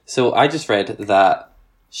So I just read that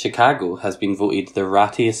Chicago has been voted the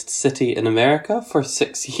rattiest city in America for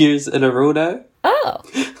 6 years in a row now. Oh,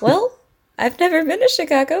 well, I've never been to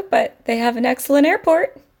Chicago, but they have an excellent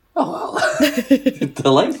airport. Oh, well.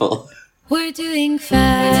 Delightful. We're doing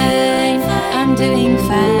fine. I'm doing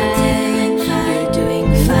fine. You're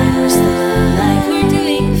doing fine. We're still alive. We're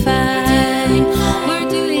doing fine. We're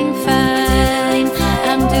doing fine.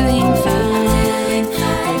 I'm doing fine.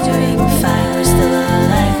 You're doing fine. We're still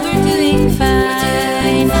alive. We're doing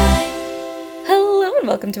fine. Hello and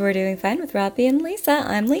welcome to We're Doing Fine with Robbie and Lisa.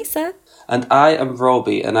 I'm Lisa. And I am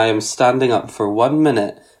Robbie, and I am standing up for 1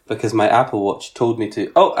 minute because my Apple Watch told me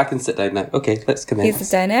to. Oh, I can sit down now. Okay, let's commence. He's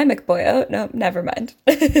a dynamic boy. Oh, no, never mind.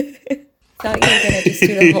 Thought you were going to just do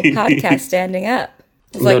the whole podcast standing up.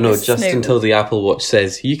 No, just until the Apple Watch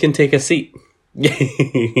says, you can take a seat.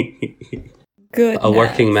 Good. A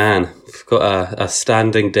working man. I've got a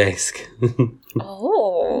standing desk.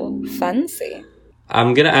 Oh, fancy.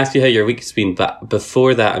 I'm going to ask you how your week's been, but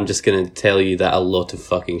before that, I'm just going to tell you that a lot of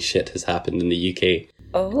fucking shit has happened in the UK.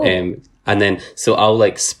 Oh. And then, so I'll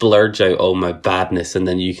like splurge out all my badness, and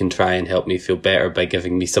then you can try and help me feel better by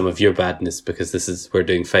giving me some of your badness, because we're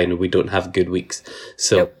doing fine and we don't have good weeks.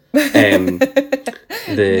 So, nope.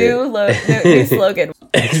 New slogan.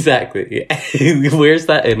 Exactly. Where's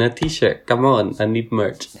that in a t-shirt? Come on, I need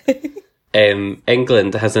merch.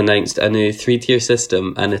 England has announced a new 3-tier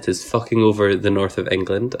system, and it is fucking over the north of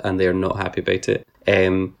England, and they are not happy about it.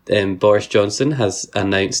 Boris Johnson has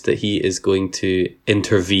announced that he is going to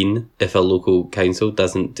intervene if a local council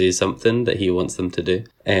doesn't do something that he wants them to do.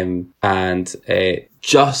 And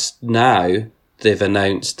just now, they've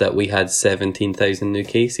announced that we had 17,000 new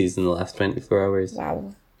cases in the last 24 hours.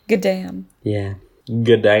 Wow. Good damn. Yeah.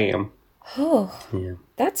 Good damn. Oh. Yeah.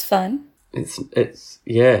 That's fun. It's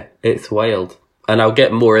wild. And I'll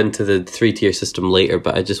get more into the 3-tier system later,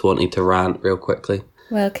 but I just wanted to rant real quickly.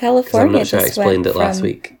 Well, California I'm not sure I just explained went it last from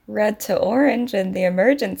week. red to orange in the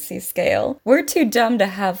emergency scale. We're too dumb to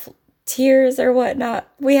have tiers or whatnot.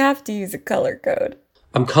 We have to use a color code.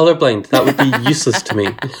 I'm colorblind. That would be useless to me.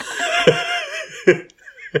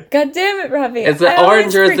 God damn it, Robbie. Is it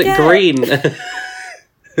orange or is it green?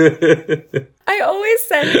 I always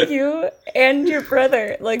send you and your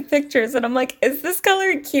brother like pictures, and I'm like, is this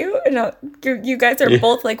color cute? And you guys are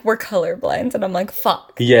both like, we're colorblind, and I'm like,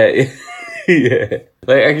 fuck. Yeah. Yeah.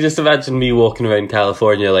 Like, I can just imagine me walking around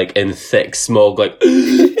California like in thick smog, like,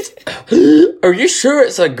 are you sure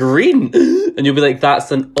it's a green? And you'll be like,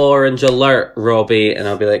 that's an orange alert, Robbie. And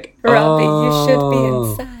I'll be like, Robbie, you should be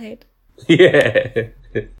inside. Yeah.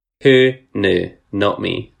 Who knew? Not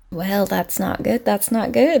me. Well, that's not good. That's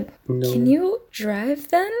not good. No. Can you drive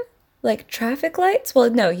then? Like traffic lights? Well,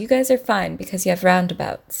 no, you guys are fine because you have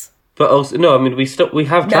roundabouts. But also, no, I mean, we have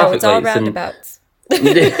traffic lights. No, it's all roundabouts.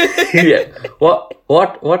 Yeah.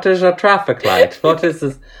 What is a traffic light? What is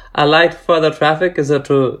this? A light for the traffic? Is it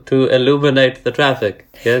to illuminate the traffic?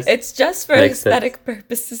 Yes. It's just for aesthetic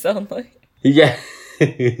purposes only. Yeah.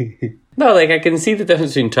 No, like I can see the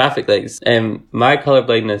difference between traffic lights. My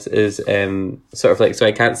colorblindness is sort of like, so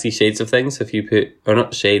I can't see shades of things. So if you put, or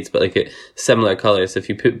not shades, but like similar colors. If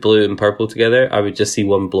you put blue and purple together, I would just see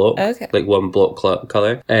one block, like one block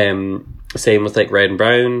color. Same with like red and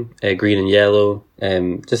brown, green and yellow.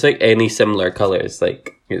 Just like any similar colors.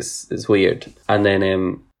 Like it's weird. And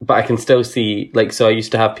then but I can still see, like, so I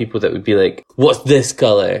used to have people that would be like, what's this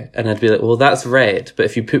colour? And I'd be like, well, that's red. But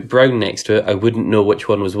if you put brown next to it, I wouldn't know which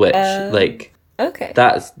one was which. Okay.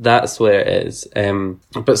 That's where it is.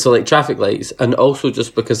 But so like traffic lights, and also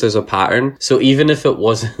just because there's a pattern. So even if it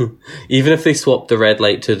wasn't, even if they swapped the red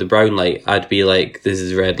light to the brown light, I'd be like, this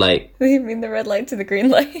is red light. What do you mean the red light to the green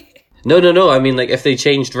light? No. I mean, like, if they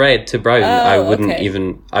changed red to brown, I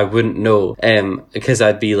wouldn't know. Because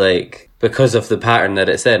I'd be like, because of the pattern that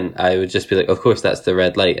it's in, I would just be like, of course, that's the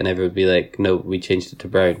red light. And everyone would be like, no, we changed it to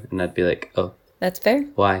brown. And I'd be like, oh. That's fair.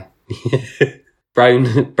 Why?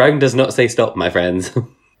 Brown does not say stop, my friends.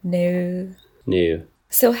 No.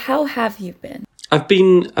 So how have you been? I've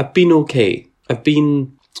been okay.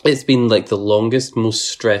 It's been like the longest, most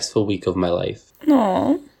stressful week of my life.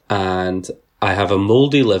 Aww. And I have a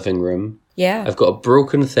mouldy living room. Yeah. I've got a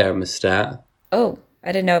broken thermostat. Oh,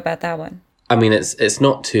 I didn't know about that one. I mean, it's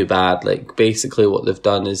not too bad. Like, basically what they've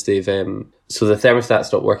done is they've, so the thermostat's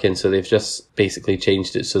stopped working, so they've just basically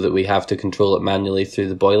changed it so that we have to control it manually through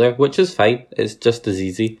the boiler, which is fine. It's just as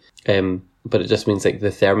easy. But it just means, like, the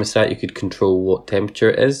thermostat, you could control what temperature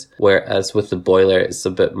it is, whereas with the boiler, it's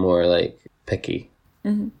a bit more, like, picky.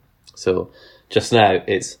 Mm-hmm. So just now,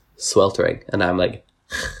 it's sweltering, and I'm like...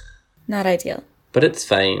 Not ideal. But it's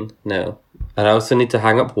fine. No. And I also need to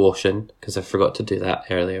hang up washing because I forgot to do that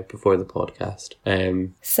earlier before the podcast.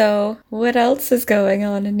 So, what else is going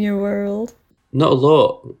on in your world? Not a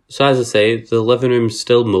lot. So as I say, the living room's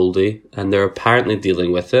still mouldy and they're apparently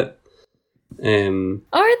dealing with it.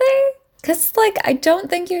 Are they? Because, like, I don't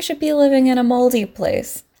think you should be living in a moldy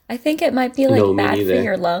place. I think it might be, like, No, me bad for neither.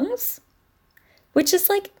 your lungs. Which is,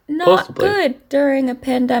 like, not Possibly. good during a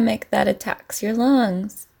pandemic that attacks your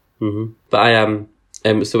lungs. But I am...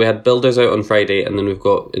 so we had builders out on Friday and then we've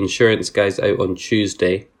got insurance guys out on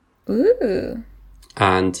Tuesday. Ooh.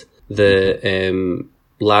 And the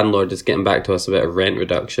landlord is getting back to us about a rent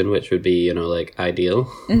reduction, which would be, like, ideal.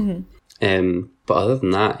 But other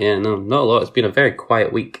than that, yeah, no, not a lot. It's been a very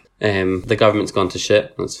quiet week. The government's gone to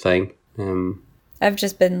shit. That's fine. I've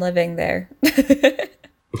just been living there.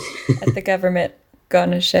 At the government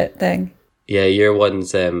gone to shit thing. Yeah, your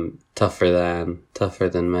one's tougher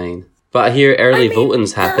than mine. But I hear early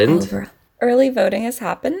voting's happened. Early voting has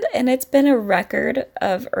happened, and it's been a record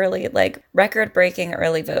of record-breaking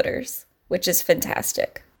early voters, which is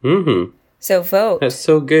fantastic. Mm-hmm. So vote. That's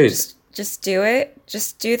so good. Just do it.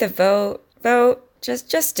 Just do the vote. Vote.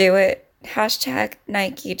 Just do it. Hashtag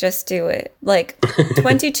Nike, just do it. Like,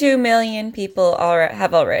 22 million people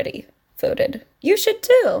have already voted. You should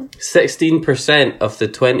too. 16% of the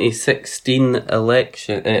 2016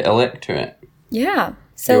 electorate. Yeah.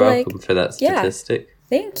 So, You're like, welcome for that statistic.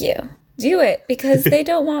 Thank you. Do it, because they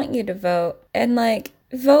don't want you to vote. And, like,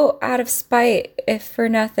 vote out of spite, if for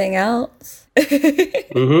nothing else.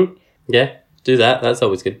 Mm-hmm. Yeah, do that. That's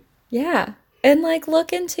always good. Yeah. And, like,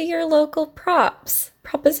 look into your local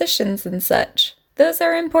propositions and such. Those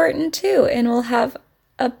are important too, and will have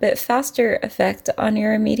a bit faster effect on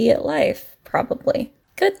your immediate life, probably.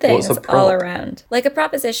 Good things What's a prop? all around. Like, a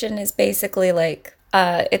proposition is basically like,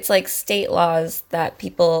 it's like state laws that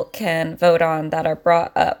people can vote on that are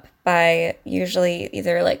brought up by usually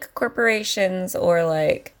either like corporations or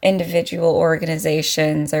like individual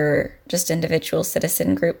organizations or just individual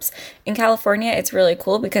citizen groups. In California, it's really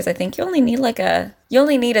cool because I think you only need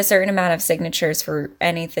a certain amount of signatures for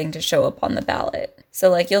anything to show up on the ballot.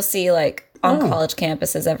 So like you'll see like on college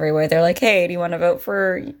campuses everywhere, they're like, hey, do you want to vote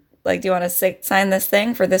for, like, do you want to sign this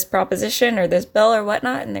thing for this proposition or this bill or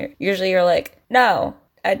whatnot? And they're usually you're like, no,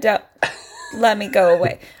 I don't. Let me go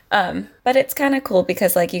away. But it's kind of cool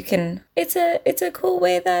because like you can, it's a cool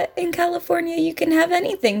way that in California you can have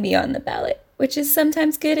anything be on the ballot, which is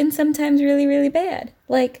sometimes good and sometimes really, really bad.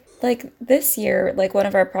 Like this year, like one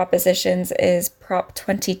of our propositions is Prop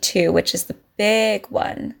 22, which is the big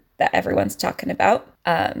one that everyone's talking about.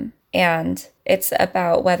 And it's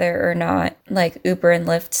about whether or not like Uber and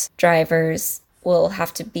Lyft drivers will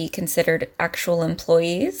have to be considered actual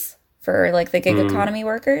employees. For like the gig economy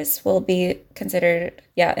workers will be considered,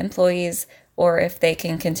 employees, or if they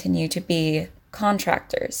can continue to be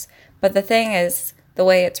contractors. But the thing is, the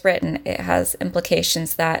way it's written, it has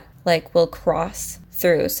implications that like will cross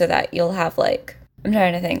through so that you'll have like, I'm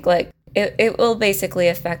trying to think, like it will basically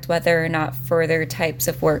affect whether or not further types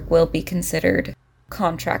of work will be considered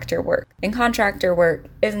contractor work. And contractor work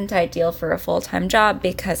isn't ideal for a full-time job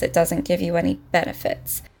because it doesn't give you any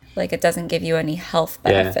benefits. Like, it doesn't give you any health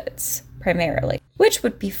benefits, primarily. Which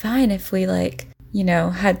would be fine if we, like,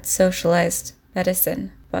 had socialized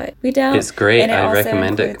medicine. But we don't. It's great. And I also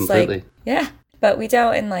recommend it includes, completely. Like, but we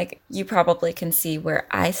don't. And, like, you probably can see where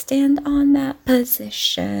I stand on that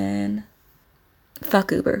position.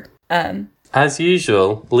 Fuck Uber. As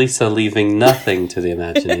usual, Lisa leaving nothing to the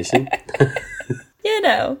imagination.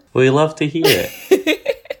 We We love to hear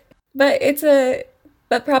it.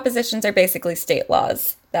 But propositions are basically state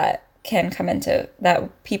laws that can come into,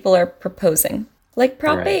 that people are proposing. Like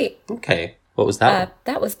Prop 8. Okay. What was that?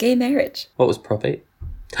 That was gay marriage. What was Prop 8?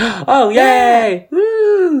 Oh, yay!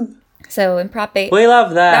 Woo! So in Prop 8, We love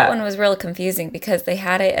that. that one was real confusing because they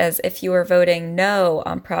had it as if you were voting no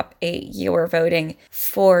on Prop 8, you were voting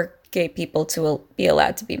for gay people to be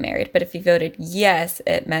allowed to be married. But if you voted yes,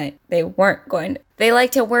 it meant they weren't going to. They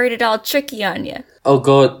like to word it all tricky on you. Oh,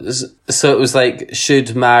 God. So it was like,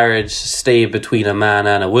 should marriage stay between a man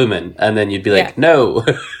and a woman? And then you'd be like, no.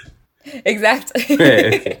 Exactly.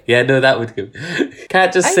 Okay. Yeah, no, that would go.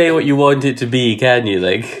 Can't just say what you want it to be, can you?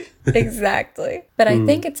 Like... Exactly. But I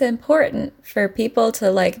think it's important for people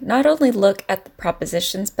to like not only look at the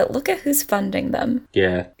propositions, but look at who's funding them.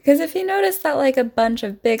 Yeah. Because if you notice that like a bunch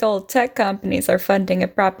of big old tech companies are funding a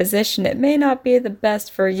proposition, it may not be the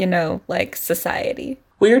best for, like society.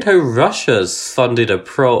 Weird how Russia's funded a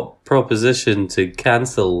proposition to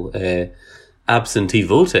cancel absentee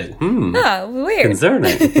voting. Weird.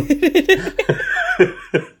 Concerning.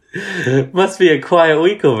 Must be a quiet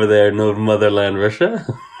week over there in old motherland Russia.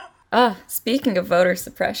 Speaking of voter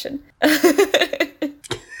suppression.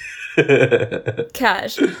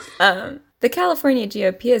 Cash. The California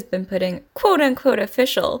GOP has been putting quote-unquote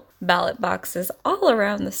official ballot boxes all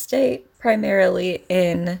around the state, primarily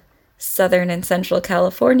in Southern and Central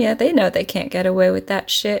California. They know they can't get away with that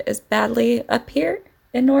shit as badly up here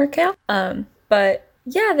in NorCal. But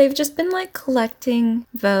yeah, they've just been like collecting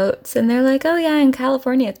votes, and they're like, oh yeah, in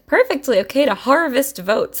California it's perfectly okay to harvest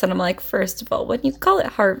votes. And I'm like, first of all, when you call it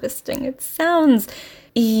harvesting, it sounds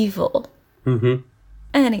evil. Mm-hmm.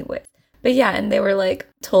 Anyway, but yeah, and they were like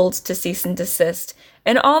told to cease and desist.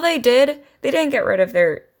 And all they didn't get rid of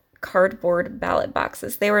their cardboard ballot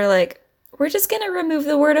boxes. They were like, we're just going to remove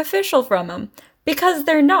the word official from them because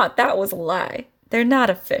they're not. That was a lie. They're not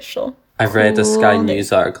official. I read a Sky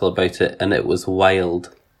News article about it and it was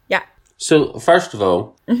wild. Yeah. So, first of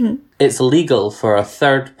all, it's illegal for a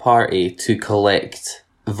third party to collect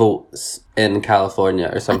votes in California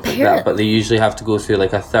or something like that, but they usually have to go through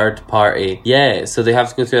like a third party. Yeah, so they have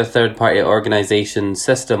to go through a third party organization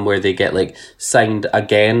system where they get like signed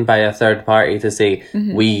again by a third party to say,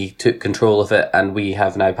 we took control of it and we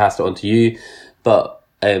have now passed it on to you. But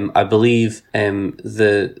I believe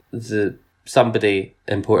the somebody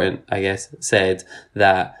important, I guess, said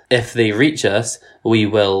that if they reach us, we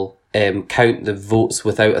will count the votes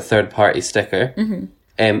without a third party sticker.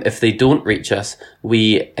 If they don't reach us,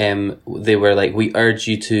 they were like, we urge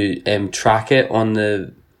you to track it on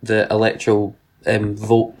the electoral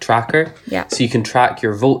vote tracker. Yeah. So you can track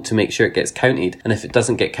your vote to make sure it gets counted. And if it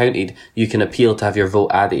doesn't get counted, you can appeal to have your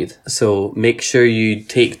vote added. So make sure you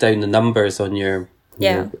take down the numbers on your...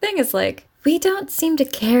 Yeah. The thing is like, we don't seem to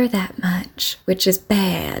care that much, which is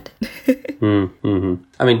bad. I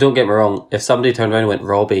mean, don't get me wrong. If somebody turned around and went,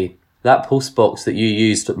 Robbie, that post box that you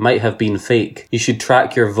used might have been fake. You should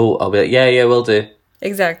track your vote. I'll be like, yeah, will do.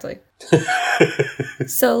 Exactly.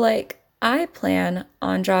 So, like, I plan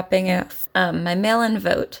on dropping off my mail-in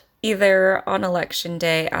vote either on election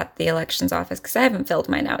day at the elections office, because I haven't filled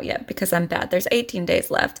mine out yet because I'm bad. There's 18 days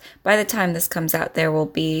left. By the time this comes out, there will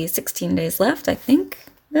be 16 days left, I think.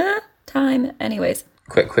 Time. Anyways.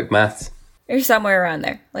 Quick maths. You're somewhere around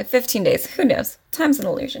there. Like 15 days. Who knows? Time's an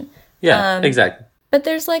illusion. Yeah, exactly. But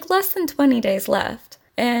there's like less than 20 days left.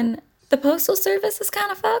 And the Postal Service is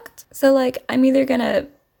kind of fucked. So like, I'm either going to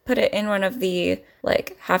put it in one of the,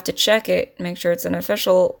 like, have to check it, make sure it's an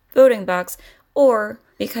official voting box, or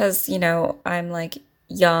because, you know, I'm like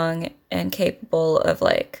young and capable of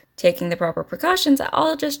like taking the proper precautions,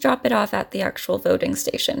 I'll just drop it off at the actual voting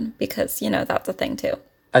station because, you know, that's a thing too.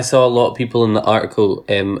 I saw a lot of people in the article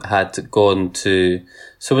had gone to...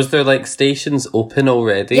 So was there like stations open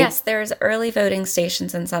already? Yes, there's early voting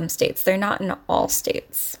stations in some states. They're not in all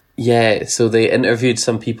states. Yeah, so they interviewed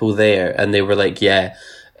some people there and they were like,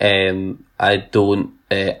 I'm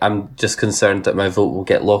just concerned that my vote will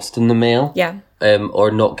get lost in the mail. Yeah.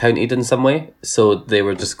 Or not counted in some way. So they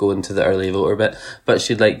were just going to the early voter bit. But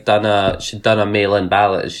she'd done a mail-in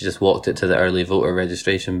ballot. She just walked it to the early voter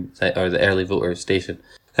registration site, or the early voter station.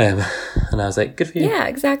 And I was like, good for you. Yeah,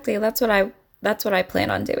 exactly. That's what I plan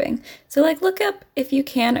on doing. So like, look up if you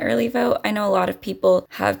can early vote. I know a lot of people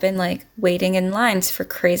have been like waiting in lines for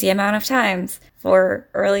crazy amount of times for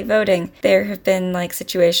early voting. There have been like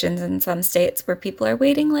situations in some states where people are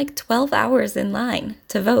waiting like 12 hours in line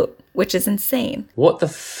to vote, which is insane. What the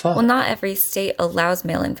fuck? Well, not every state allows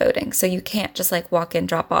mail-in voting, so you can't just like walk in,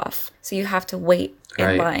 drop off. So you have to wait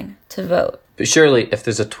in line to vote. But surely if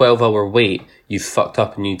there's a 12-hour wait, you've fucked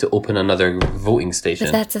up and you need to open another voting station.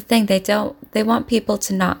 But that's the thing. They want people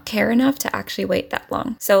to not care enough to actually wait that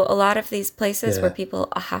long. So a lot of these places where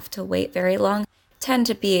people have to wait very long tend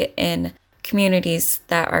to be in communities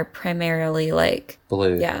that are primarily like...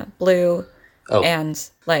 Blue. Yeah, blue and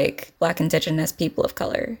like Black, Indigenous, people of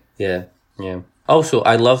color. Yeah. Also,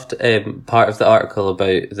 I loved part of the article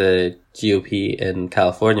about the GOP in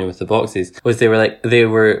California with the boxes was they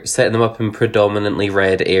were setting them up in predominantly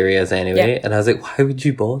red areas anyway, and I was like, why would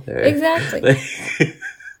you bother? Exactly.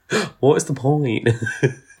 What's the point?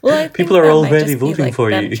 Well, people are already voting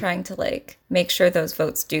for you. Trying to like make sure those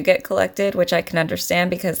votes do get collected, which I can understand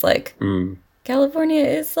because like California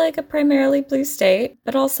is like a primarily blue state,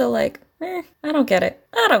 but also like, I don't get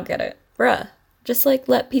it, bruh. Just like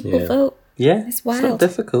let people vote. Yeah, it's wild. It's not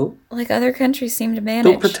difficult. Like other countries seem to manage.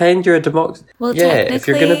 Don't pretend you're a democracy. Well, if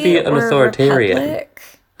you're going to be an authoritarian.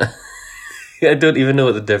 I don't even know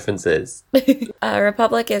what the difference is. A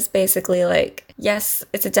republic is basically like, yes,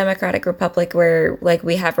 it's a democratic republic where like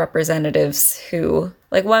we have representatives who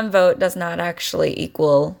like one vote does not actually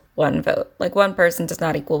equal one vote. Like one person does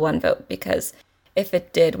not equal one vote because if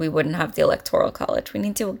it did, we wouldn't have the electoral college. We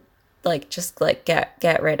need to like just like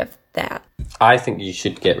get rid of that. I think you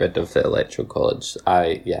should get rid of the electoral college.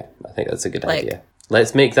 I think that's a good idea.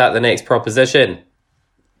 Let's make that the next proposition.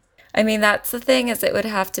 I mean, that's the thing, is it would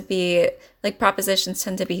have to be, like, propositions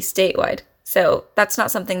tend to be statewide. So that's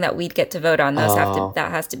not something that we'd get to vote on.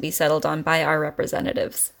 That has to be settled on by our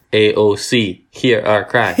representatives. AOC, hear our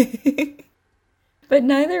cry. But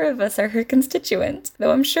neither of us are her constituents,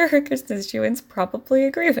 though I'm sure her constituents probably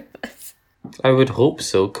agree with us. I would hope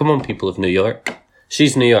so. Come on, people of New York.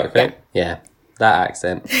 She's New York, right? Yeah, that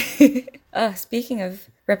accent. Speaking of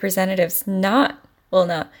representatives,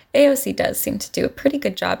 AOC does seem to do a pretty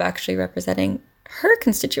good job actually representing her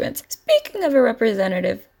constituents. Speaking of a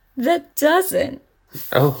representative that doesn't.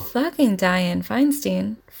 Oh. Fucking Dianne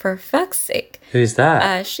Feinstein, for fuck's sake. Who's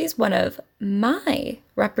that? She's one of my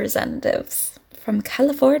representatives from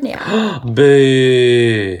California.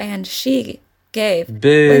 Boo. And she gave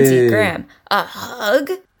Lindsey Graham a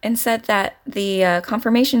hug and said that the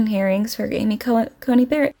confirmation hearings for Amy Coney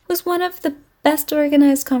Barrett was one of the best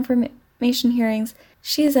organized confirmation hearings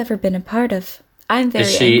she has ever been a part of. I'm very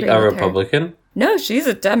angry with her. Is she a Republican? No, she's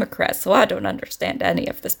a Democrat, so I don't understand any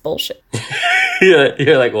of this bullshit.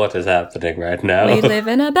 You're like, what is happening right now? We live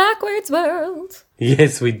in a backwards world.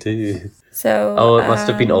 Yes, we do. So, it must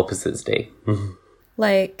have been Opposites Day.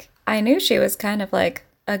 Like, I knew she was kind of like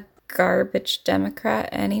a garbage Democrat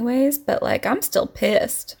anyways, but like, I'm still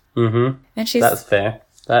pissed. Mm-hmm. And she's That's fair.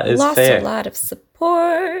 That is lost fair. a lot of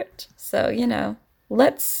support. So,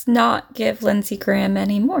 let's not give Lindsey Graham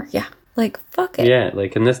any more. Yeah. Like, fuck it. Yeah,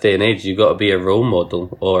 like in this day and age, you got to be a role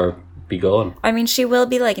model or be gone. I mean, she will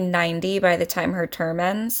be like 90 by the time her term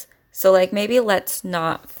ends. So, like, maybe let's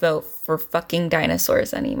not vote for fucking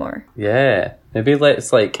dinosaurs anymore. Yeah. Maybe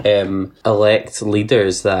let's, elect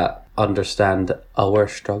leaders that understand our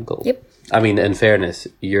struggle. Yep. I mean, in fairness,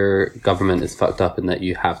 your government is fucked up in that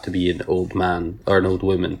you have to be an old man or an old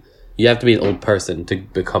woman. You have to be an old person to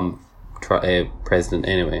become president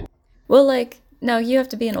anyway. Well, no, you have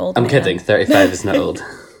to be an old man. I'm kidding. 35 is not old.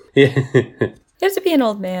 Yeah. You have to be an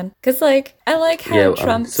old man. Because, I like how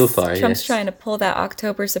Trump's yes. trying to pull that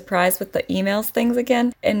October surprise with the emails things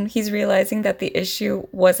again. And he's realizing that the issue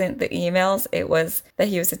wasn't the emails. It was that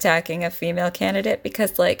he was attacking a female candidate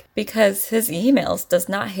because his emails does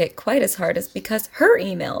not hit quite as hard as because her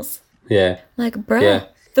emails. Yeah. Bruh,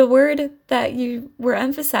 the word that you were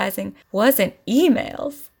emphasizing wasn't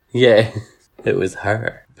emails. Yeah. It was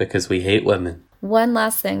her. Because we hate women. One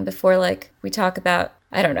last thing before, we talk about,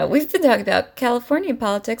 I don't know, we've been talking about California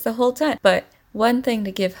politics the whole time, but one thing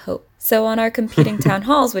to give hope. So on our competing town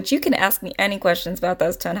halls, which you can ask me any questions about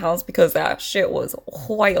those town halls because that shit was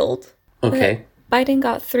wild. Okay. But Biden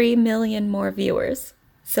got 3 million more viewers.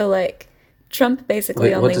 So, Trump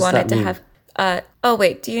basically only wanted to have...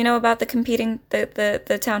 do you know about the competing,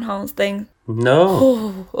 the town halls thing? No.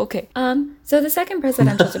 Oh, okay. So the second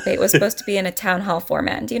presidential debate was supposed to be in a town hall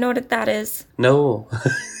format. Do you know what that is? No.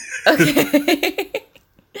 Okay.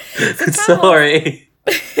 Sorry.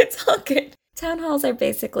 It's all good. Town halls are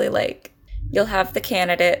basically you'll have the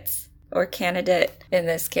candidates, or candidate in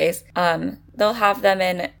this case. They'll have them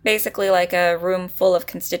in basically a room full of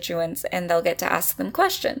constituents, and they'll get to ask them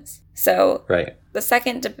questions. So right. The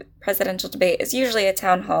second presidential debate is usually a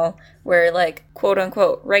town hall where, quote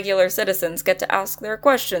unquote, regular citizens get to ask their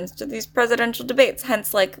questions to these presidential debates. Hence,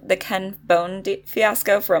 the Ken Bone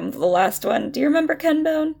fiasco from the last one. Do you remember Ken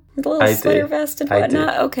Bone? The little sweater vest and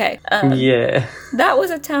whatnot? Okay. Yeah. That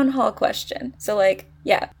was a town hall question. So,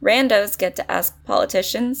 randos get to ask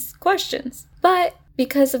politicians questions. But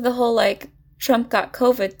because of the whole, Trump got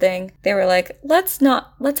COVID thing, they were let's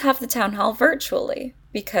have the town hall virtually.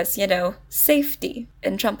 Because, safety.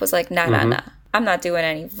 And Trump was nah. I'm not doing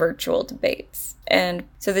any virtual debates. And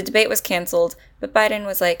so the debate was canceled, but Biden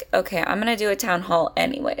was okay, I'm going to do a town hall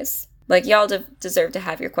anyways. Y'all deserve to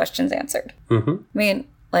have your questions answered. Mm-hmm. I mean,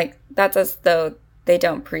 that's as though they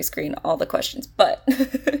don't pre-screen all the questions, but...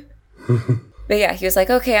 But yeah, he was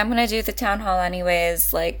okay, I'm going to do the town hall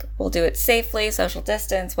anyways. We'll do it safely, social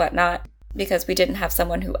distance, whatnot. Because we didn't have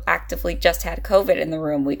someone who actively just had COVID in the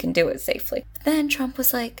room, we can do it safely. But then Trump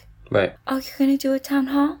was right. Oh, you're going to do a town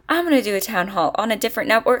hall? I'm going to do a town hall on a different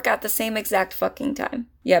network at the same exact fucking time.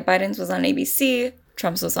 Yeah, Biden's was on ABC,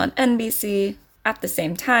 Trump's was on NBC at the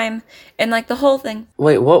same time. And the whole thing.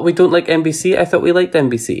 Wait, what? We don't like NBC? I thought we liked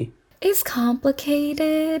NBC. It's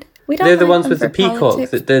complicated. We don't. They're the ones with the peacock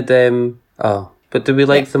that did, but do we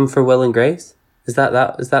like them for Will and Grace? Is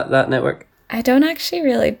that network? I don't actually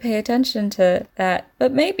really pay attention to that,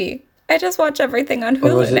 but maybe. I just watch everything on Hulu now.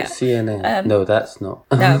 Or was it CNN? No, that's not.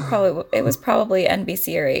 No, it was probably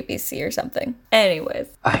NBC or ABC or something. Anyways.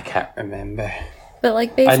 I can't remember. But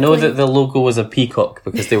like I basically, know that the logo was a peacock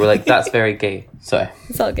because they were like, that's very gay. Sorry.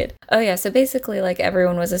 it's all good. Oh yeah, so basically like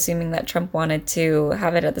everyone was assuming that Trump wanted to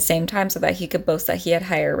have it at the same time so that he could boast that he had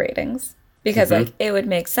higher ratings. Because like it would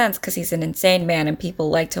make sense because he's an insane man and people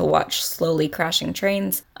like to watch slowly crashing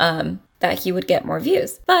trains, that he would get more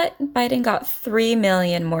views. But Biden got 3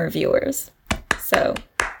 million more viewers. So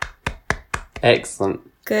Excellent.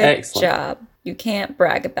 good job. You can't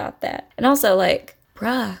brag about that. And also like,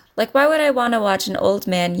 bruh, like why would I want to watch an old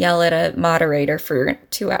man yell at a moderator for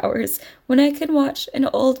 2 hours when I can watch an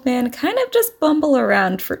old man kind of just bumble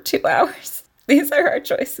around for 2 hours? These are our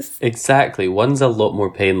choices. Exactly. One's a lot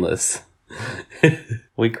more painless.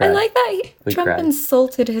 We cried. I like that Trump cried.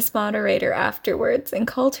 insulted his moderator afterwards and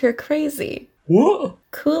called her crazy. What?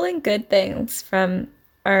 Cool and good things from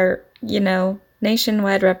our,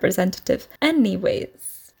 nationwide representative.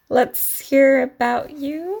 Anyways, let's hear about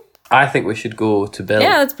you. I think we should go to Bill.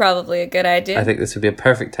 Yeah, that's probably a good idea. I think this would be a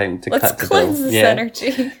perfect time to Let's cut to cleanse Bill. this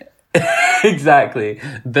energy. Exactly.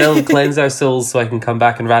 Bill, cleanse our souls so I can come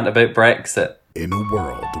back and rant about Brexit. In a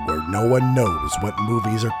world where no one knows what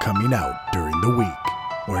movies are coming out during the week,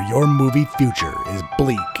 where your movie future is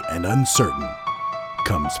bleak and uncertain,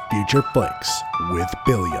 comes Future Flicks with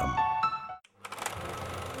Billiam.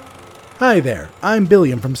 Hi there, I'm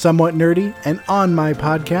Billiam from Somewhat Nerdy, and on my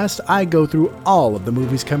podcast, I go through all of the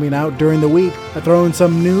movies coming out during the week. I throw in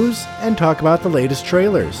some news and talk about the latest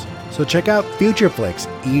trailers. So check out Future Flicks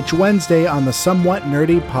each Wednesday on the Somewhat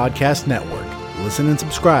Nerdy Podcast Network. Listen and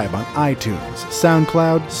subscribe on iTunes,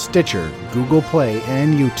 SoundCloud, Stitcher, Google Play,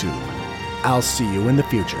 and YouTube. I'll see you in the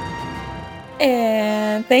future.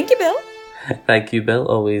 And thank you, Bill. Thank you, Bill.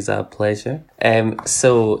 Always a pleasure.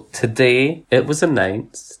 So today it was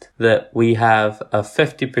announced that we have a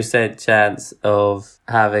 50% chance of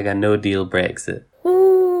having a no-deal Brexit.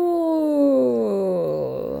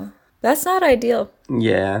 Ooh. That's not ideal.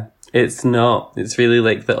 Yeah, it's not. It's really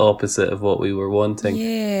like the opposite of what we were wanting.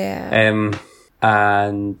 Yeah.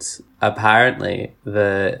 And apparently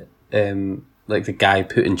the guy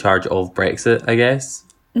put in charge of Brexit, I guess,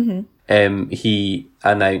 he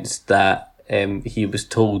announced that he was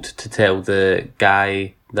told to tell the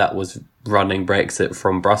guy that was running Brexit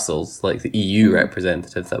from Brussels, like the EU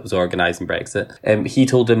representative that was organising Brexit, he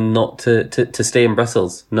told him not to stay in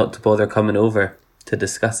Brussels, not to bother coming over to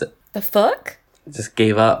discuss it. The fuck? Just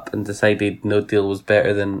gave up and decided no deal was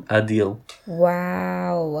better than a deal.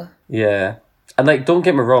 Wow. Yeah. And like, don't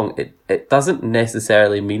get me wrong, it doesn't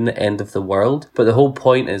necessarily mean the end of the world, but the whole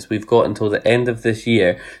point is we've got until the end of this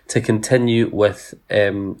year to continue with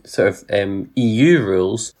EU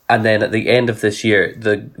rules, and then at the end of this year,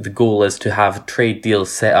 the goal is to have trade deals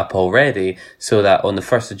set up already so that on the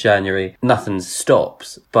 1st of January, nothing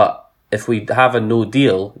stops. But if we have a no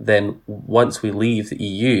deal, then once we leave the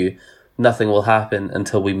EU, nothing will happen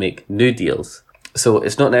until we make new deals. So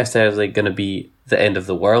it's not necessarily going to be the end of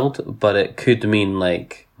the world, but it could mean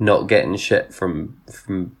like not getting shit from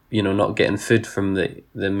not getting food from the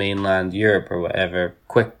mainland Europe or whatever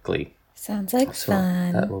quickly. Sounds like So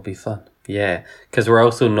fun. that will be fun. Yeah, because we're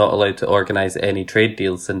also not allowed to organise any trade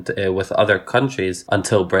deals with other countries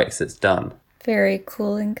until Brexit's done. Very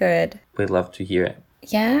cool and good. We'd love to hear it.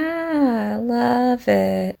 Yeah, love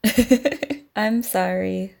it. I'm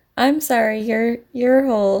sorry. Your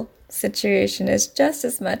whole situation is just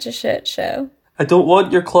as much a shit show. I don't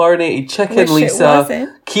want your chlorinated chicken, Wish it Lisa.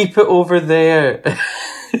 wasn't. Keep it over there.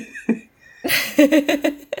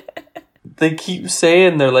 They keep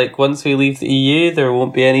saying, they're like, once we leave the EU, there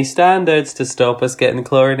won't be any standards to stop us getting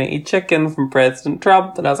chlorinated chicken from President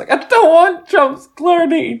Trump. And I was like, I don't want Trump's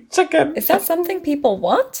chlorinated chicken. Is that something people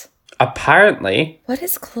want? Apparently. What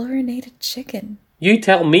is chlorinated chicken? You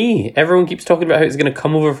tell me. Everyone keeps talking about how it's going to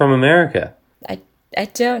come over from America. I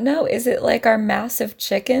don't know. Is it like our massive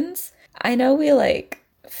chickens? I know we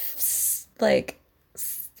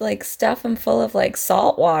stuff them full of like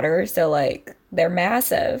salt water, so like they're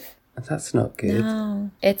massive. That's not good. No,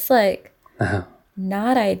 it's like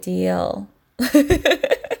not ideal.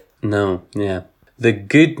 No, yeah. The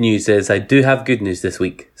good news is I do have good news this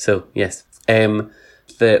week. So yes,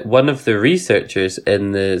 one of the researchers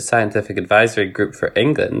in the Scientific Advisory Group for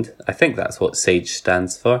England, I think that's what SAGE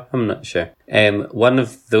stands for, I'm not sure. One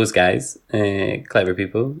of those guys, clever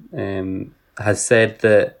people, has said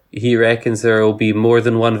that he reckons there will be more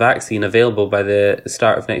than one vaccine available by the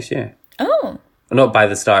start of next year. Oh. Not by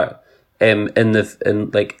the start, in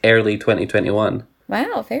early 2021.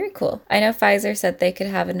 Wow, very cool. I know Pfizer said they could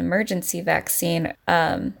have an emergency vaccine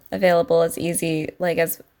available as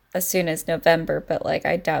soon as November, but like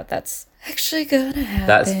I doubt that's actually gonna happen.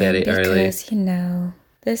 That's very early. Because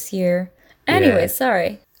this year. Anyway, Yeah.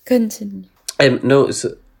 sorry. Continue. No,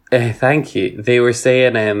 so, thank you. They were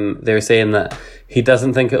saying that he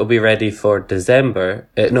doesn't think it'll be ready for December.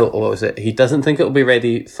 No, what was it? He doesn't think it'll be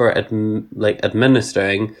ready for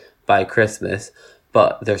administering by Christmas,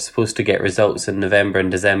 but they're supposed to get results in November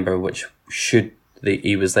and December, which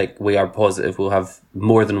he was like, we are positive we'll have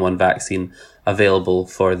more than one vaccine available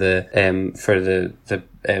for the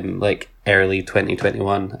early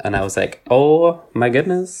 2021. And I was like, oh my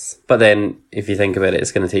goodness. But then if you think about it,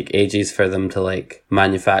 it's going to take ages for them to like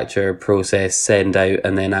manufacture, process, send out,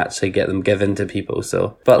 and then actually get them given to people.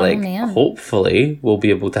 So, but hopefully we'll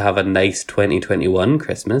be able to have a nice 2021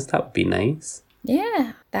 Christmas. That would be nice.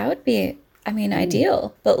 Yeah, that would be,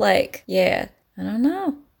 ideal. But like, yeah, I don't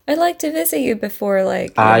know. I'd like to visit you before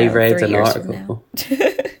I read an article.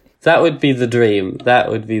 That would be the dream.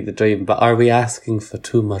 But are we asking for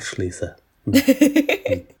too much, Lisa?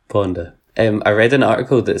 Ponder. I read an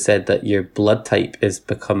article that said that your blood type is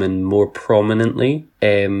becoming more prominently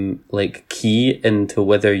key into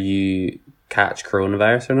whether you catch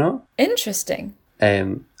coronavirus or not. Interesting.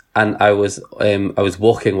 And I was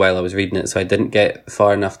walking while I was reading it, so I didn't get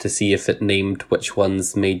far enough to see if it named which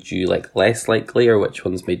ones made you less likely or which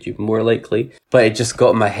ones made you more likely. But it just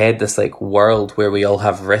got in my head this world where we all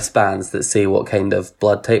have wristbands that say what kind of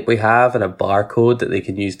blood type we have and a barcode that they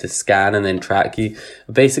can use to scan and then track you.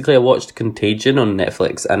 Basically, I watched Contagion on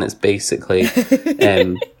Netflix, and it's basically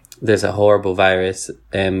there's a horrible virus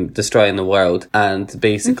destroying the world, and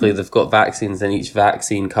basically they've got vaccines, and each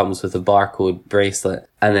vaccine comes with a barcode bracelet,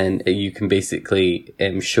 and then you can basically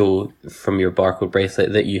show from your barcode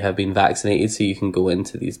bracelet that you have been vaccinated, so you can go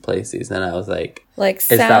into these places. And I was like, is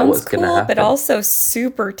that what's cool, gonna happen? But also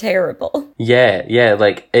super terrible. Yeah,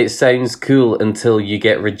 it sounds cool until you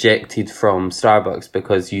get rejected from Starbucks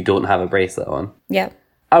because you don't have a bracelet on. Yeah.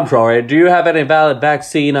 I'm sorry, do you have any valid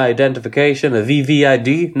vaccine identification, a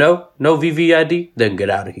VVID? No VVID? Then get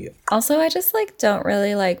out of here. Also, I just don't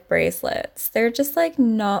really like bracelets. They're just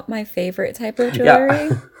not my favorite type of jewelry.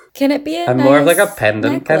 Yeah. Can it be a I'm nice more of a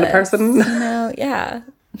pendant necklace, kind of person. Yeah.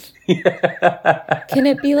 Can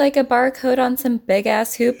it be a barcode on some big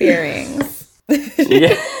ass hoop earrings?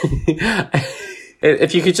 Yeah.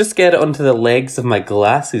 If you could just get it onto the legs of my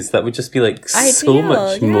glasses, that would just be so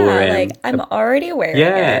much more. I'm already wearing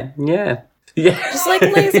it. Yeah. Just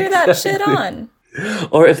laser that shit on.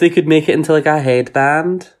 Or if they could make it into a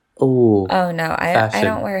headband. Oh no, I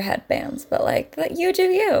don't wear headbands, but you do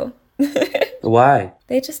you. Why?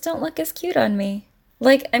 They just don't look as cute on me.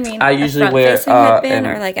 I usually wear headband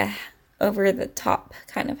or a over the top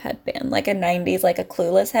kind of headband, a 90s, a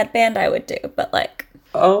Clueless headband. I would do, but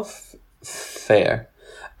fair.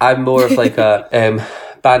 I'm more of a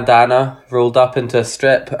bandana rolled up into a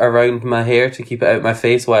strip around my hair to keep it out my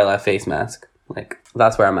face while I face mask.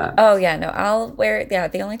 That's where I'm at. Oh yeah, no, I'll wear it. Yeah,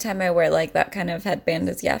 the only time I wear that kind of headband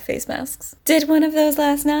is face masks. Did one of those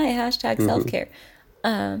last night. # self-care.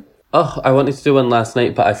 I wanted to do one last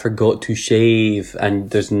night, but I forgot to shave,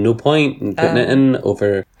 and there's no point in putting it in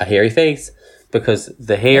over a hairy face because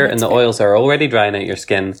the hair and the oils are already drying out your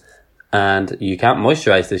skin. And you can't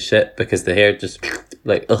moisturize this shit because the hair just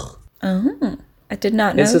ugh. Oh, I did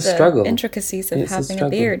not know the struggle. Intricacies of having a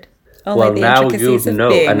beard. Now you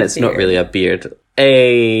know, and it's not really a beard.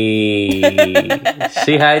 Hey,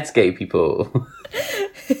 she hides gay people.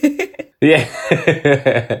 Yeah.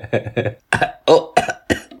 Oh,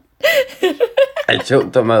 I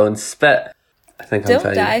choked on my own spit. I think I'm fine.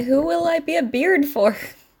 Don't die. Who will I be a beard for?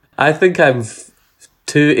 I think I'm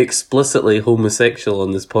too explicitly homosexual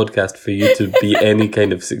on this podcast for you to be any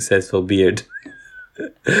kind of successful beard.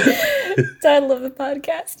 Title of the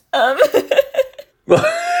podcast.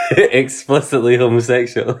 Explicitly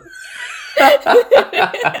homosexual.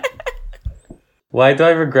 Why do I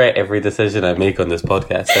regret every decision I make on this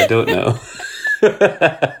podcast? I don't know.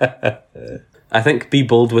 I think "Be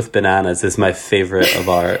Bold with Bananas" is my favorite of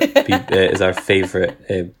our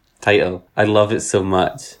favorite title. I love it so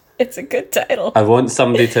much. It's a good title. I want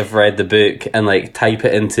somebody to have read the book and type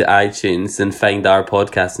it into iTunes and find our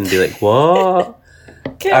podcast and be like, "What?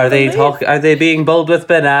 Are they being bold with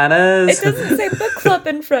bananas?" It doesn't say book club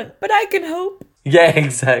in front, but I can hope. Yeah,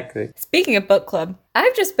 exactly. Speaking of book club,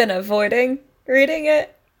 I've just been avoiding reading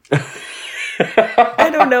it. I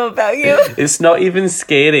don't know about you. It's not even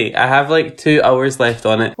scary. I have 2 hours left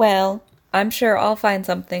on it. Well, I'm sure I'll find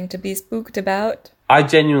something to be spooked about. I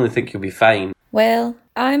genuinely think you'll be fine. Well,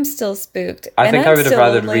 I'm still spooked. I think I would have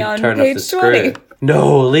rather Return of the Screw.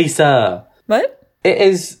 No, Lisa. What?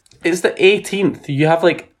 It's the 18th. You have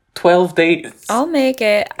 12 days. I'll make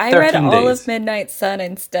it. I read all of Midnight Sun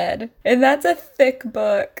instead. And that's a thick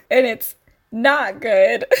book. And it's not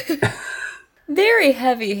good. very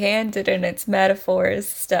heavy-handed in its metaphors,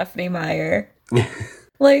 Stephanie Meyer.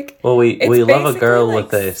 Like, Well, we it's love a basically girl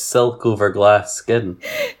like with a silk over glass skin.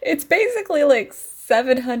 It's basically like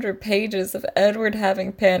 700 pages of Edward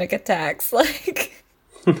having panic attacks. Like,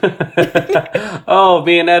 Oh,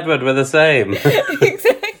 me and Edward were the same.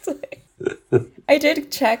 exactly. I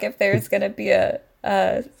did check if there's gonna be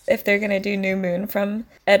if they're gonna do New Moon from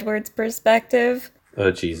Edward's perspective,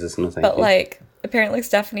 Oh, Jesus, no thank but you. like, apparently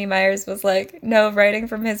Stephanie Myers was like, no, writing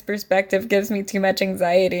from his perspective gives me too much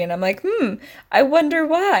anxiety. And I'm like, I wonder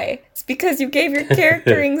why. It's because you gave your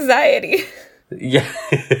character anxiety. Yeah.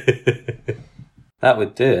 That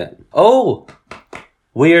would do it. Oh!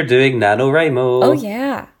 We are doing NaNoWriMo. Oh,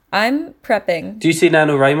 yeah. I'm prepping. Do you say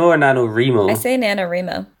NaNoWriMo or NaNoWriMo? I say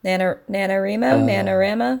NaNoWriMo.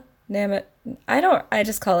 NaNoWriMo? I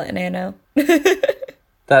just call it Nano.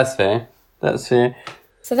 That's fair. That's fair.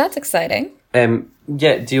 So that's exciting.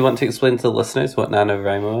 Yeah, do you want to explain to the listeners what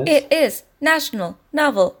NaNoWriMo is? It is National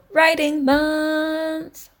Novel Writing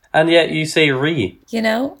Month. And yet you say re. You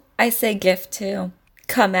know, I say GIF too.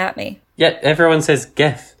 Come at me. Yeah, everyone says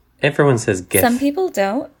GIF. Everyone says GIF. Some people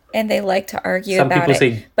don't, and they like to argue Some about people it.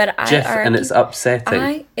 say But I GIF argue, and it's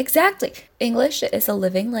upsetting. Exactly. English is a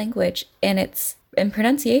living language, and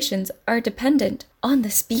pronunciations are dependent on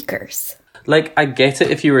the speakers. Like, I get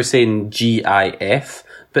it if you were saying GIF,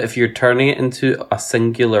 but if you're turning it into a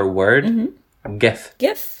singular word, GIF.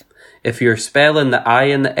 GIF. If you're spelling the I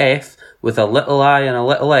and the F with a little I and a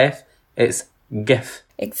little F, it's GIF.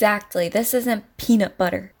 Exactly. This isn't peanut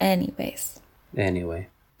butter. Anyways. Anyway.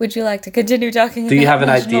 Would you like to continue talking Do you about have an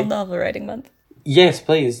National idea? Novel Writing Month? Yes,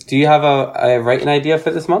 please. Do you have a writing idea for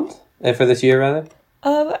this month? For this year, rather?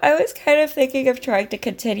 I was kind of thinking of trying to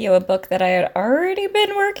continue a book that I had already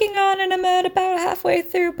been working on and I'm at about halfway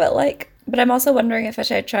through, but I'm also wondering if I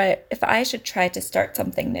should try to start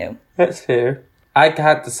something new. That's fair. I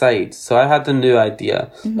can't decide, so I had a new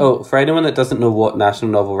idea. Oh, for anyone that doesn't know what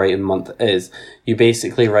National Novel Writing Month is, you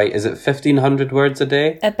basically write, is it 1,500 words a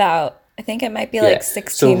day? I think it might be like So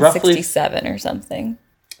roughly- 1667 or something.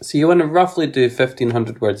 So you want to roughly do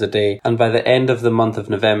 1,500 words a day, and by the end of the month of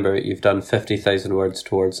November, you've done 50,000 words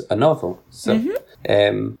towards a novel. So,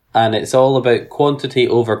 and it's all about quantity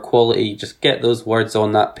over quality. Just get those words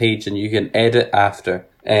on that page, and you can edit after.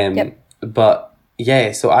 Yep. But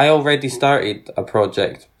yeah, so I already started a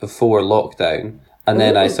project before lockdown, and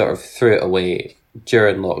then I sort of threw it away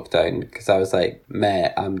during lockdown because I was like, meh,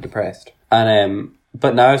 I'm depressed. And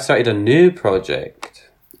but now I've started a new project.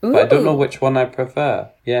 Ooh. But I don't know which one I prefer.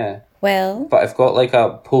 Yeah. Well, But I've got like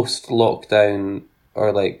a post-lockdown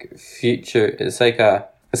or like future. It's like a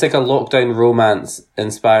lockdown romance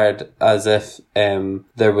inspired as if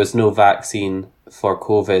there was no vaccine for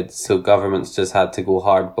COVID, so governments just had to go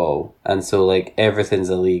hardball, and so like everything's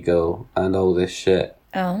illegal and all this shit,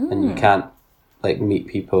 and you can't like meet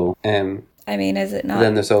people. I mean, is it not?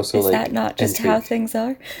 Then there's also is like that not just how intrigue. things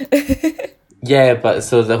are? Yeah, but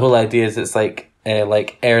so the whole idea is it's like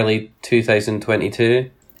early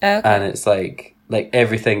 2022. Okay. And it's like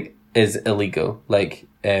everything is illegal.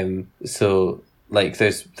 So like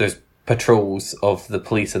there's patrols of the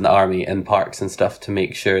police and the army in parks and stuff to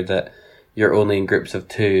make sure that you're only in groups of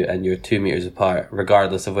 2 and you're 2 meters apart,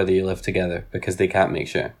 regardless of whether you live together, because they can't make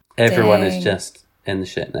sure. Everyone is Dang. just in the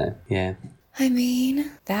shit now. Yeah. I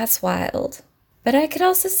mean, that's wild. But I could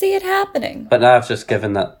also see it happening. But now I've just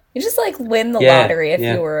given that. You just like win the Yeah, lottery if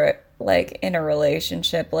yeah. you were like in a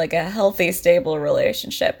relationship, like a healthy, stable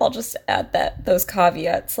relationship. I'll just add those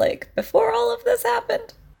caveats like before all of this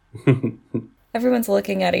happened. Everyone's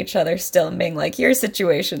looking at each other still and being like, your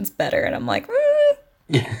situation's better. And I'm like,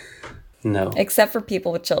 No. Except for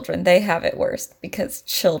people with children. They have it worse because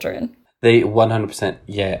children. They 100%,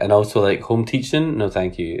 yeah. And also like home teaching, no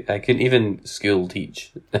thank you. I couldn't even school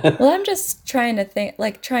teach. Well, I'm just trying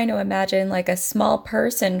to imagine like a small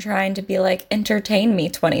person trying to be like, entertain me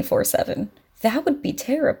 24/7. That would be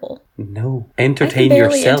terrible. No. I can Entertain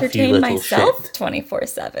barely yourself, entertain you little myself shit.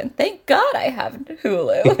 24/7. Thank God I have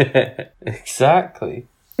Hulu. Exactly.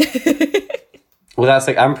 Well, that's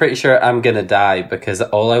like, I'm pretty sure I'm gonna die because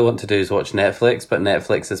all I want to do is watch Netflix, but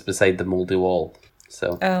Netflix is beside the moldy wall.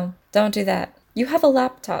 So. Oh, don't do that. You have a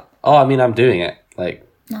laptop. Oh, I mean, I'm doing it. Like.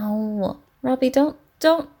 No, Robbie, don't.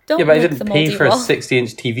 Yeah, but I lick didn't the pay moldy for wall. a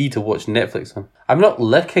 60-inch TV to watch Netflix on. I'm not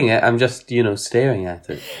licking it. I'm just, staring at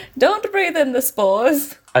it. Don't breathe in the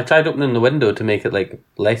spores. I tried opening the window to make it like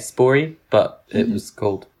less spory, but it Mm-hmm. was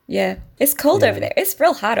cold. Yeah, it's cold over there. It's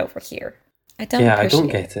real hot over here. I don't Yeah, I appreciate don't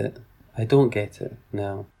get it. I don't get it.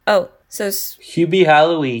 No. Oh, so Hubie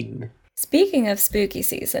Halloween. speaking of spooky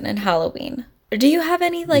season and Halloween, Do you have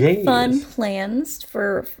any like Yes. fun plans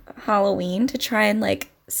for Halloween to try and like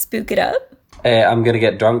spook it up? I'm going to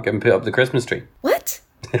get drunk and put up the Christmas tree. What?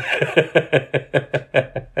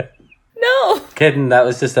 No. Kidding, that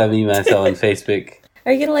was just a meme I saw on Facebook.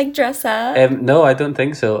 Are you gonna like dress up? No, I don't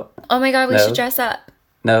think so. Oh my god, we no. should dress up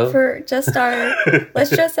No. for just our.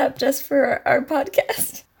 Let's dress up just for our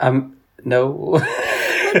podcast. No.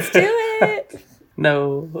 Let's do it.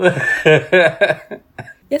 No.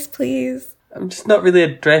 Yes, please. I'm just not really a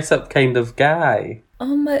dress-up kind of guy.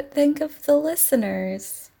 But think of the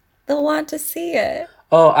listeners. They'll want to see it.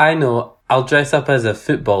 Oh, I know. I'll dress up as a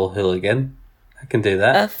football hooligan. I can do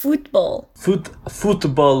that. A football.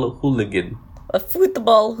 Football hooligan. A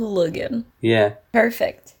football hooligan. Yeah.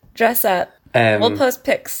 Perfect. Dress up. We'll post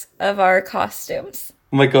pics of our costumes.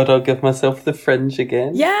 Oh my god, I'll give myself the fringe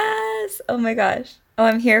again. Yes! Oh my gosh. Oh,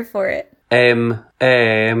 I'm here for it. I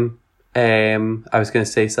was going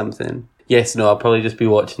to say something. Yes, no, I'll probably just be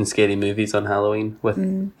watching scary movies on Halloween with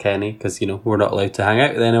Kenny, because, we're not allowed to hang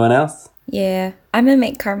out with anyone else. Yeah. I'm gonna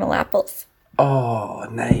make caramel apples. Oh,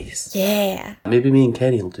 nice. Yeah. Maybe me and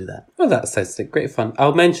Kenny will do that. Oh, that sounds like great fun.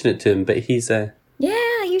 I'll mention it to him, but he's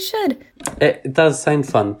Yeah, you should. It does sound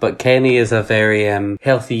fun, but Kenny is a very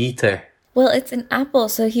healthy eater. Well, it's an apple,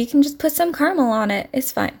 so he can just put some caramel on it.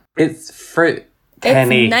 It's fine. It's fruit.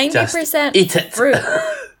 Kenny, it's 90% just eat it. fruit.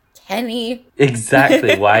 Kenny.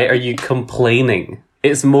 Exactly. Why are you complaining?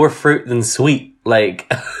 It's more fruit than sweet. Like,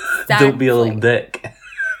 don't be a little dick.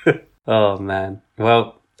 Oh, man.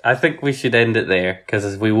 Well, I think we should end it there,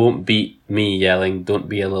 because we won't beat me yelling, don't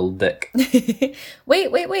be a little dick.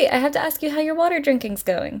 Wait. I have to ask you how your water drinking's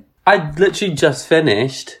going. I literally just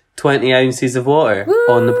finished 20 ounces of water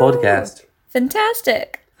on the podcast.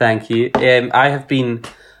 Fantastic. Thank you.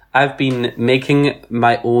 I've been making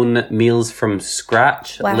my own meals from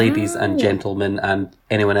scratch, Wow. ladies and gentlemen, and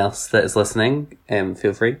anyone else that is listening.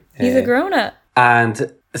 Feel free. He's a grown-up.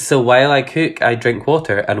 And so while I cook, I drink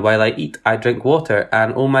water, and while I eat, I drink water,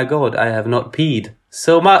 and oh my god, I have not peed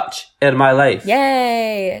so much in my life.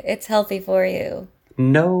 Yay! It's healthy for you.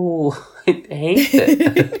 No, I hate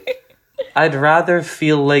it. I'd rather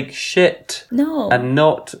feel like shit No. and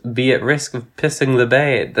not be at risk of pissing the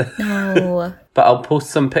bed. No. But I'll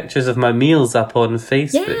post some pictures of my meals up on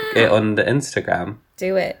Facebook, Yeah. on the Instagram.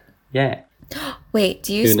 Do it. Yeah. Wait,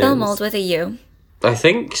 do you Who spell knows? mold with a U? I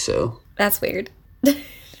think so. That's weird.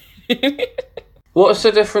 What's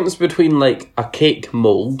the difference between, like, a cake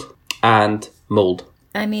mold and mold?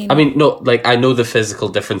 I mean, No, like, I know the physical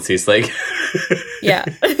differences, like... yeah.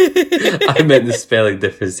 I meant the spelling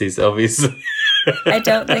differences, obviously. I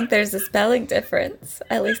don't think there's a spelling difference.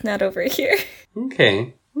 At least not over here.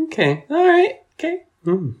 Okay. Alright. Okay.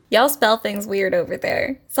 Y'all spell things weird over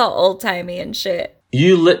there. It's all old-timey and shit.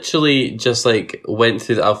 You literally just, like, went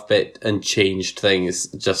through the alphabet and changed things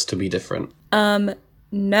just to be different.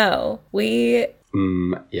 No.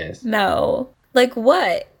 Yes. No. Like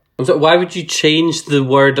what? I'm sorry, why would you change the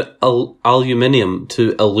word aluminium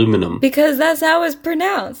to aluminum? Because that's how it's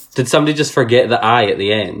pronounced. Did somebody just forget the I at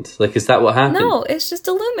the end? Like, is that what happened? No, it's just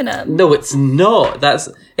aluminum. No, it's not.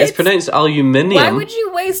 It's pronounced aluminium. Why would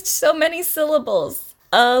you waste so many syllables?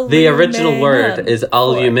 The original word is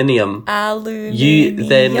aluminium.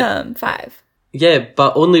 Aluminium. 5. Yeah,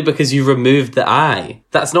 but only because you removed the I.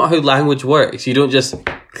 That's not how language works. You don't just...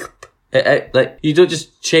 you don't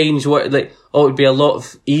just change what... Like, it would be a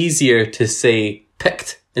lot easier to say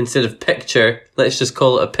picked instead of picture. Let's just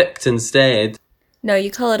call it a picked instead. No, you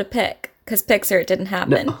call it a pick. Because Pixar didn't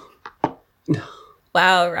happen. No.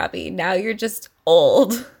 Wow, Robbie. Now you're just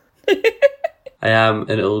old. I am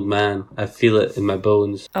an old man. I feel it in my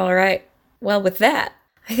bones. All right. Well, with that,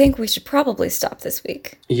 I think we should probably stop this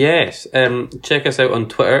week. Yes. Check us out on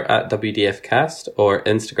Twitter at WDFcast or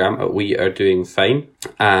Instagram at We Are Doing Fine.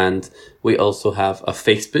 And we also have a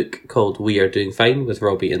Facebook called We Are Doing Fine with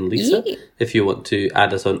Robbie and Lisa. Yee. If you want to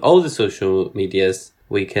add us on all the social medias,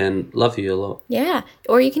 we can love you a lot. Yeah.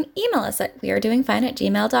 Or you can email us at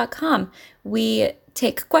wearedoingfine@gmail.com. We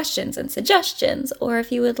take questions and suggestions. Or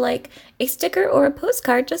if you would like a sticker or a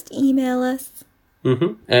postcard, just email us.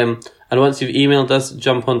 And once you've emailed us,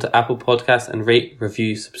 jump onto Apple Podcasts and rate,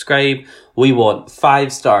 review, subscribe. We want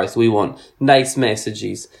 5 stars. We want nice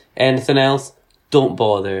messages. Anything else? Don't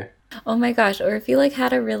bother. Oh my gosh. Or if you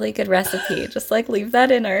had a really good recipe, just leave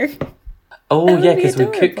that in our... Oh, That would yeah, be because we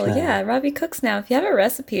cook adorable. now. Yeah, Robbie cooks now. If you have a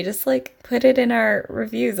recipe, just put it in our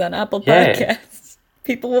reviews on Apple Yeah. Podcasts.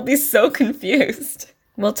 People will be so confused.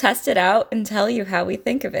 We'll test it out and tell you how we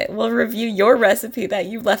think of it. We'll review your recipe that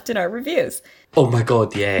you left in our reviews. Oh my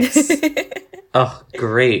god, yes. Oh,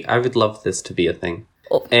 great. I would love this to be a thing.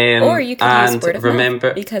 Or you can use word of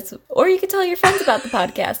remember, mouth or you can tell your friends about the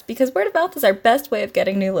podcast because word of mouth is our best way of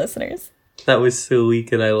getting new listeners. That was so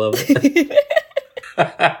weak and I love it.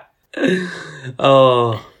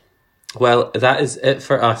 Oh, well, that is it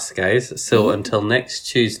for us, guys. So until next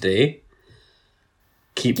Tuesday,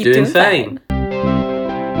 keep doing fine.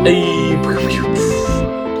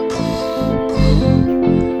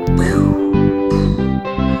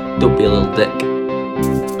 Don't be a little dick.